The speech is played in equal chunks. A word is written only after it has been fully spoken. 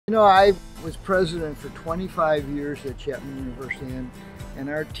You know, I was president for 25 years at Chapman University, and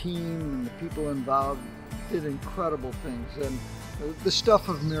our team and the people involved did incredible things, and the stuff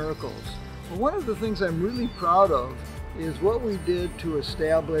of miracles. But one of the things I'm really proud of is what we did to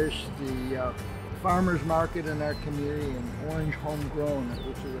establish the farmers market in our community and Orange Homegrown,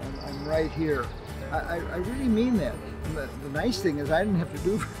 which is, I'm right here. I really mean that. And the nice thing is I didn't have to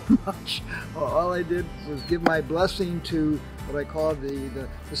do very much. All I did was give my blessing to what I call the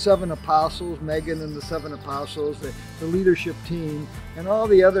seven apostles, Megan and the seven apostles, the leadership team, and all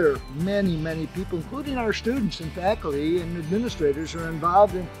the other many people, including our students and faculty and administrators, are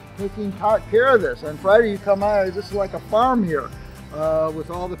involved in taking care of this. On Friday you come out, this is like a farm here, with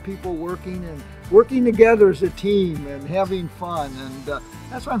all the people working together as a team and having fun. And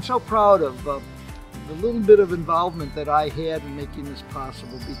that's why I'm so proud of the little bit of involvement that I had in making this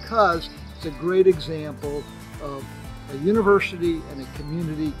possible, because it's a great example of a university and a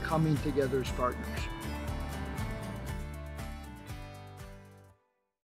community coming together as partners.